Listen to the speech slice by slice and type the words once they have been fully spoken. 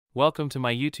Welcome to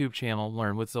my YouTube channel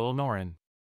Learn with Zolnorin.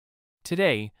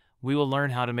 Today, we will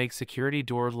learn how to make security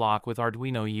door lock with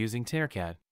Arduino using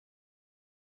tinkercad.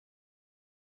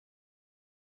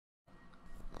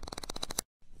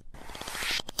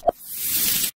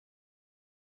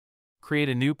 Create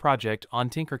a new project on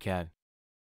tinkercad.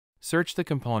 Search the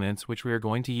components which we are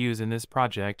going to use in this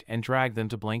project and drag them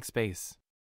to blank space.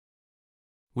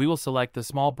 We will select the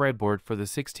small breadboard for the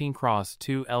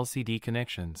 16x2 LCD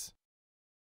connections.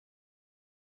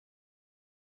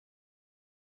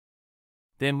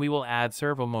 Then we will add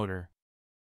servo motor.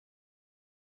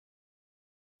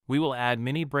 We will add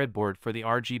mini breadboard for the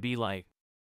RGB light.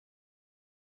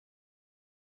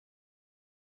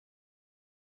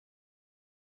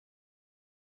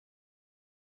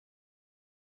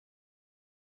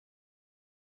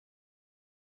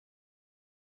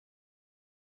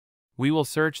 We will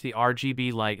search the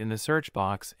RGB light in the search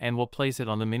box and will place it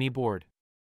on the mini board.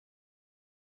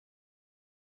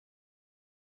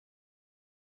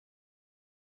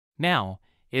 Now,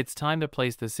 it's time to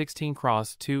place the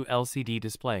 16x2 LCD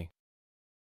display.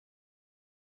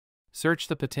 Search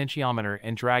the potentiometer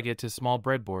and drag it to small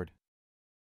breadboard.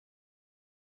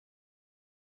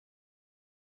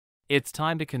 It's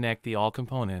time to connect the all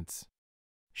components.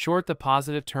 Short the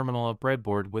positive terminal of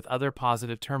breadboard with other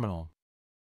positive terminal.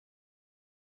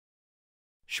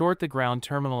 Short the ground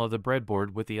terminal of the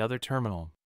breadboard with the other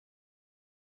terminal.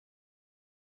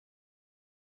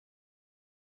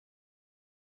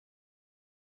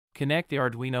 Connect the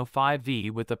Arduino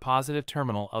 5V with the positive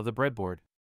terminal of the breadboard.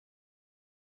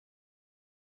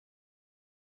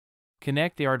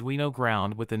 Connect the Arduino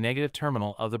ground with the negative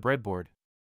terminal of the breadboard.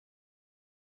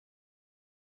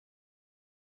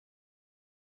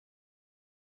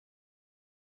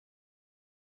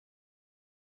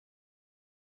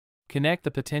 Connect the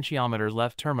potentiometer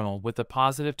left terminal with the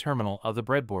positive terminal of the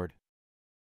breadboard.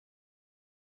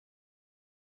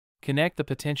 Connect the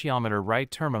potentiometer right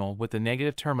terminal with the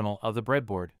negative terminal of the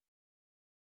breadboard.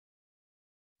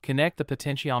 Connect the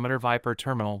potentiometer Viper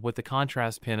terminal with the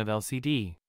contrast pin of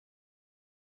LCD.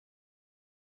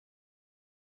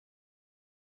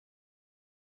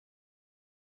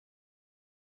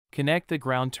 Connect the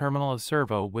ground terminal of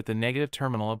servo with the negative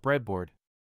terminal of breadboard.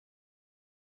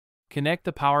 Connect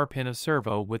the power pin of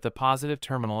servo with the positive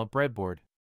terminal of breadboard.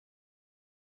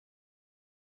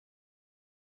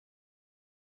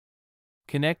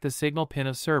 Connect the signal pin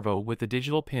of servo with the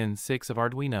digital pin 6 of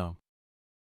Arduino.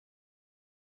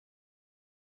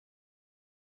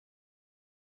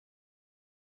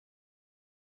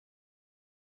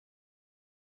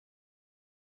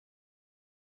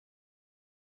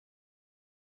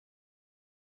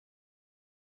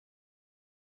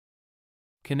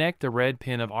 Connect the red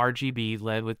pin of RGB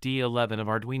LED with D11 of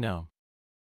Arduino.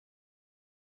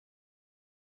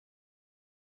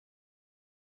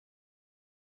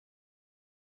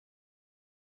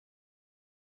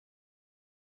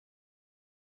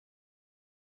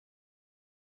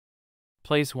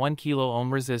 Place 1 kilo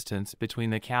ohm resistance between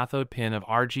the cathode pin of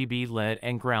RGB LED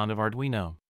and ground of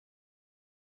Arduino.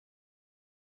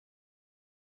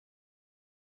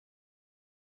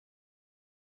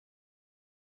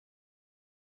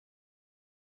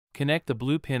 Connect the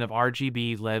blue pin of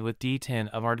RGB LED with D10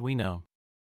 of Arduino.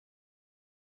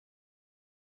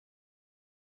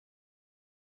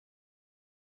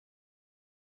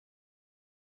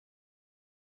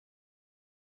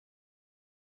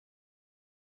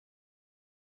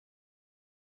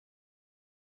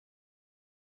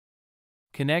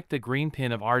 Connect the green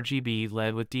pin of RGB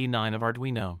LED with D9 of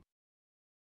Arduino.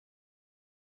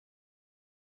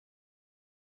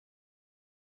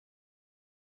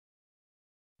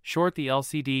 Short the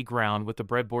LCD ground with the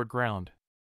breadboard ground.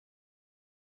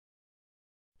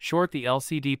 Short the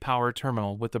LCD power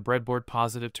terminal with the breadboard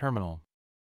positive terminal.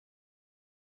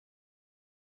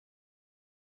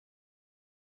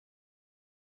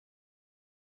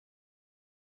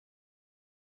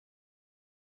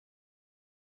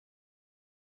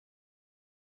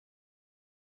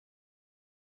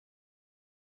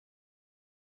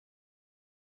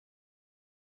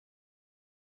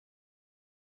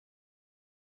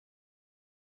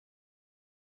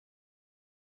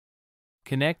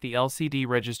 Connect the LCD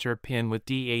register pin with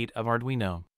D8 of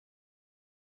Arduino.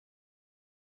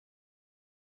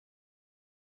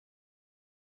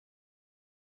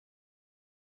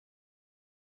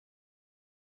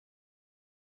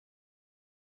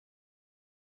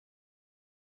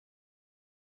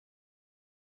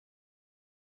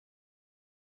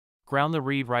 Ground the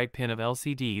read write pin of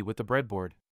LCD with the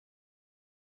breadboard.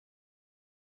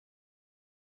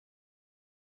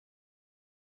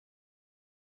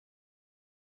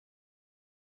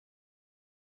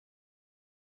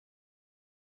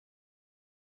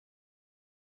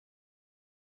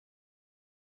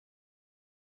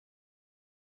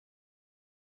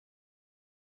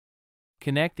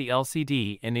 Connect the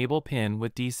LCD enable pin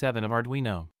with D7 of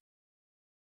Arduino.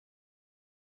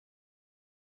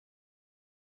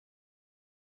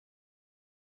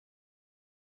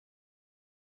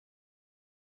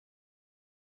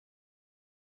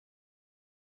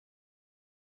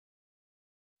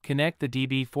 Connect the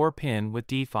DB4 pin with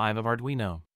D5 of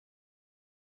Arduino.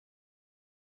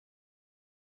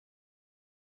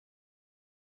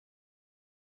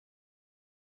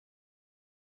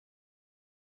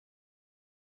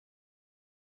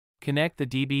 Connect the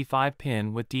DB5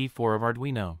 pin with D4 of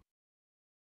Arduino.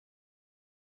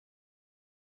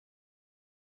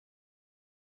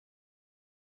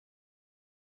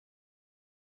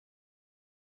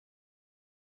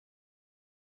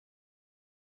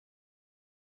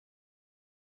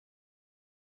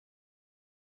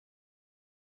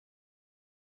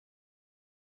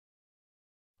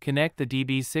 Connect the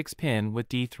DB6 pin with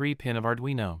D3 pin of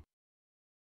Arduino.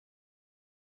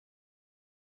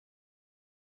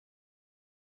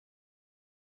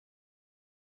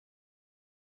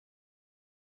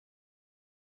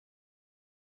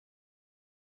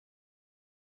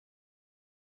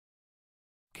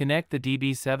 Connect the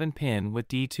DB7 pin with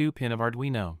D2 pin of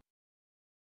Arduino.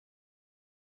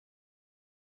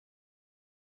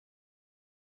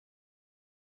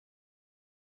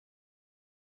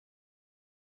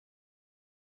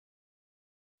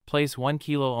 Place 1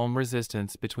 kilo ohm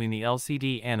resistance between the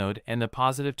LCD anode and the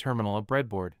positive terminal of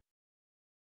breadboard.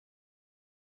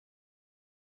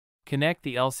 Connect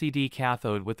the LCD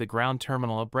cathode with the ground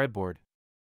terminal of breadboard.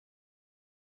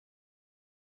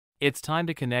 It's time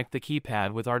to connect the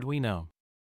keypad with Arduino.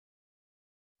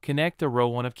 Connect the row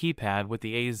 1 of keypad with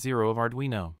the A0 of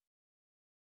Arduino.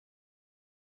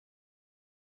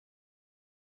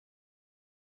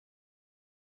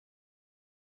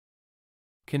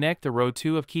 Connect the row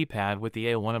 2 of keypad with the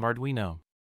A1 of Arduino.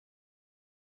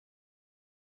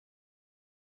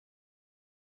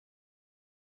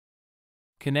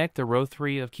 Connect the row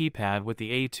 3 of keypad with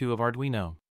the A2 of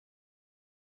Arduino.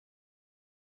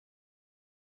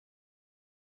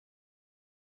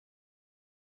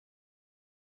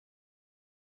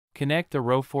 Connect the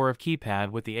row 4 of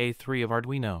keypad with the A3 of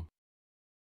Arduino.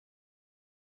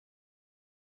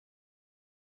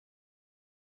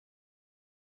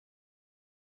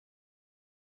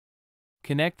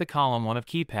 Connect the column 1 of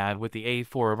keypad with the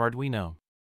A4 of Arduino.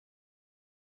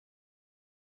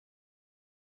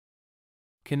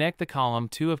 Connect the column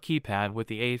 2 of keypad with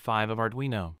the A5 of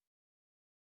Arduino.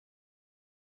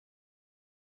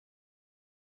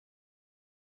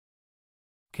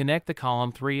 Connect the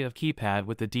column 3 of keypad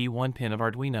with the D1 pin of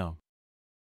Arduino.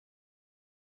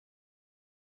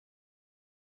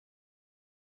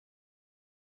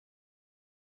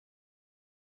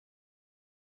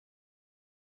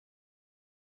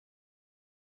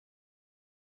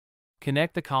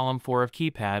 Connect the column 4 of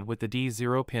keypad with the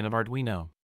D0 pin of Arduino.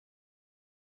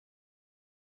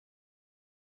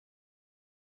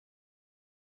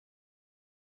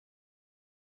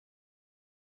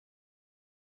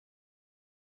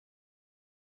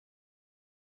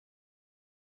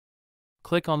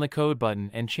 Click on the code button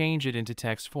and change it into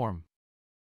text form.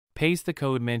 Paste the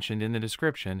code mentioned in the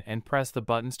description and press the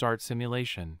button Start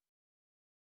Simulation.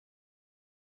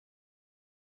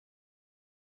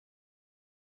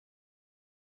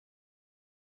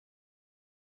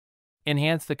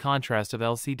 Enhance the contrast of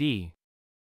LCD.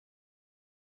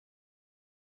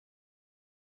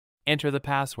 Enter the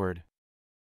password.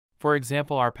 For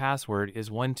example, our password is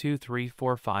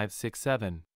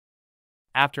 12345667.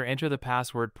 After enter the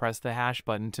password, press the hash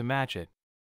button to match it,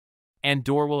 and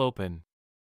door will open.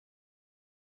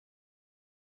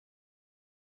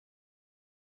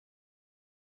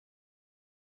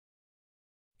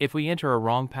 If we enter a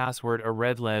wrong password, a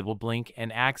red LED will blink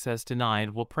and access denied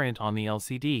will print on the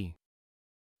LCD.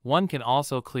 One can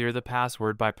also clear the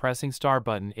password by pressing star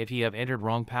button if you have entered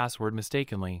wrong password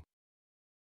mistakenly.